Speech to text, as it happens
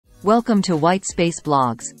Welcome to White Space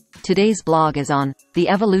Blogs. Today's blog is on the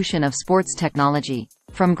evolution of sports technology,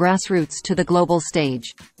 from grassroots to the global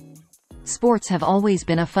stage. Sports have always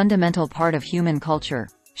been a fundamental part of human culture,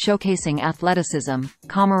 showcasing athleticism,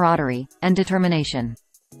 camaraderie, and determination.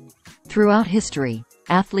 Throughout history,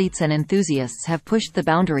 athletes and enthusiasts have pushed the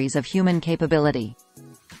boundaries of human capability.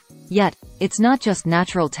 Yet, it's not just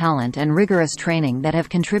natural talent and rigorous training that have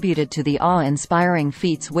contributed to the awe-inspiring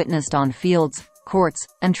feats witnessed on fields, courts,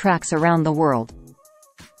 and tracks around the world.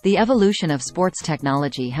 The evolution of sports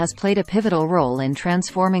technology has played a pivotal role in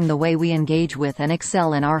transforming the way we engage with and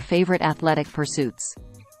excel in our favorite athletic pursuits.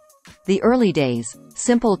 The early days,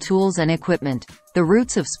 simple tools and equipment. The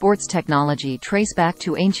roots of sports technology trace back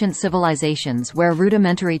to ancient civilizations where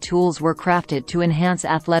rudimentary tools were crafted to enhance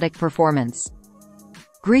athletic performance.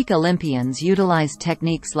 Greek Olympians utilized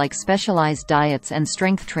techniques like specialized diets and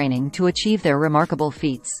strength training to achieve their remarkable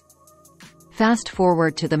feats. Fast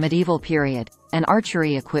forward to the medieval period, and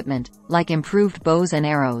archery equipment, like improved bows and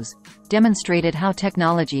arrows, demonstrated how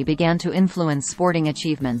technology began to influence sporting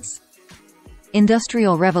achievements.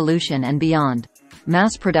 Industrial Revolution and beyond.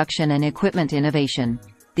 Mass production and equipment innovation.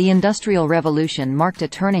 The Industrial Revolution marked a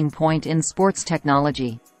turning point in sports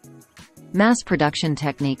technology. Mass production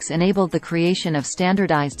techniques enabled the creation of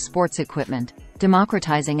standardized sports equipment,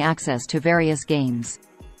 democratizing access to various games.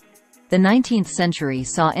 The 19th century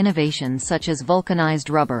saw innovations such as vulcanized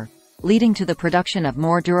rubber, leading to the production of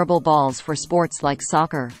more durable balls for sports like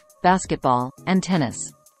soccer, basketball, and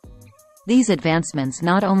tennis. These advancements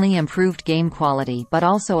not only improved game quality but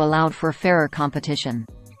also allowed for fairer competition.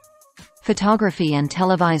 Photography and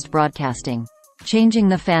televised broadcasting, changing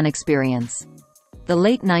the fan experience. The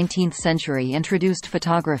late 19th century introduced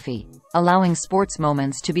photography, allowing sports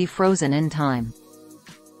moments to be frozen in time.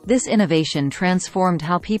 This innovation transformed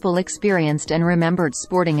how people experienced and remembered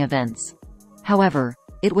sporting events. However,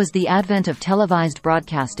 it was the advent of televised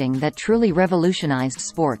broadcasting that truly revolutionized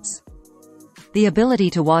sports. The ability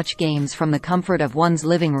to watch games from the comfort of one's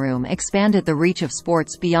living room expanded the reach of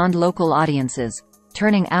sports beyond local audiences,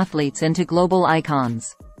 turning athletes into global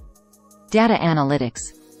icons. Data analytics.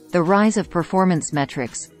 The rise of performance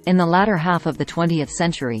metrics. In the latter half of the 20th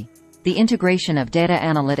century, the integration of data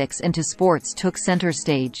analytics into sports took center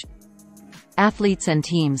stage. Athletes and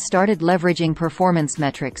teams started leveraging performance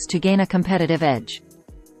metrics to gain a competitive edge.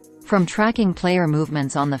 From tracking player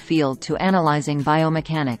movements on the field to analyzing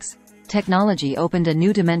biomechanics, technology opened a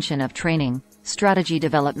new dimension of training, strategy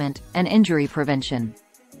development, and injury prevention.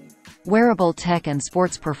 Wearable tech and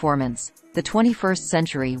sports performance. The 21st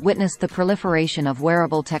century witnessed the proliferation of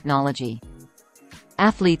wearable technology.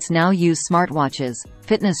 Athletes now use smartwatches,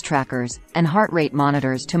 fitness trackers, and heart rate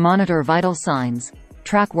monitors to monitor vital signs,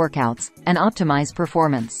 track workouts, and optimize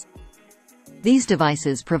performance. These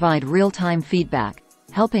devices provide real-time feedback,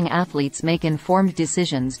 helping athletes make informed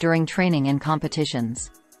decisions during training and competitions.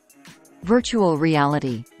 Virtual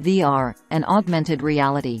reality, VR, and augmented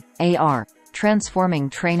reality, AR, transforming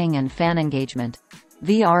training and fan engagement.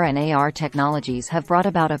 VR and AR technologies have brought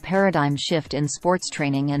about a paradigm shift in sports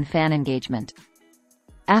training and fan engagement.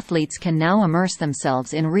 Athletes can now immerse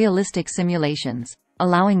themselves in realistic simulations,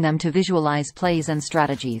 allowing them to visualize plays and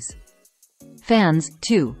strategies. Fans,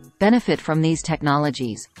 too, benefit from these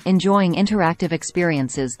technologies, enjoying interactive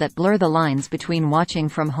experiences that blur the lines between watching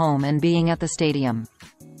from home and being at the stadium.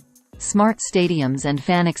 Smart stadiums and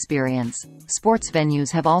fan experience. Sports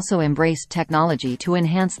venues have also embraced technology to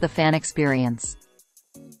enhance the fan experience.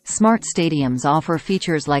 Smart stadiums offer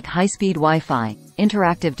features like high-speed Wi-Fi,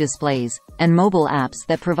 interactive displays, and mobile apps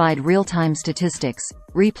that provide real-time statistics,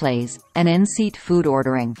 replays, and in-seat food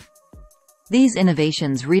ordering. These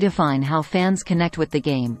innovations redefine how fans connect with the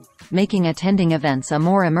game, making attending events a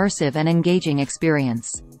more immersive and engaging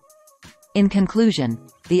experience. In conclusion,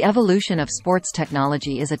 the evolution of sports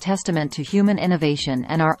technology is a testament to human innovation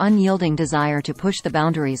and our unyielding desire to push the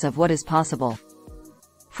boundaries of what is possible.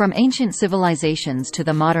 From ancient civilizations to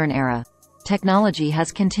the modern era, technology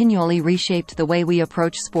has continually reshaped the way we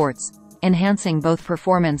approach sports, enhancing both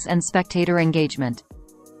performance and spectator engagement.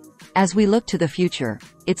 As we look to the future,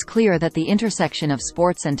 it's clear that the intersection of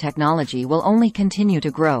sports and technology will only continue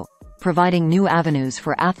to grow, providing new avenues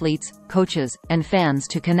for athletes, coaches, and fans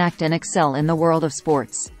to connect and excel in the world of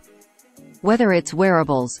sports. Whether it's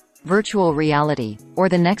wearables, virtual reality, or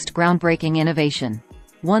the next groundbreaking innovation,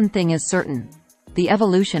 one thing is certain: the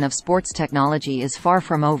evolution of sports technology is far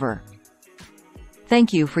from over.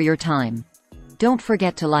 Thank you for your time. Don't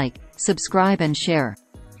forget to like, subscribe and share.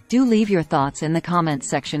 Do leave your thoughts in the comment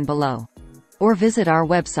section below. Or visit our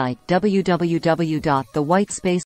website www.thewhitespace.com.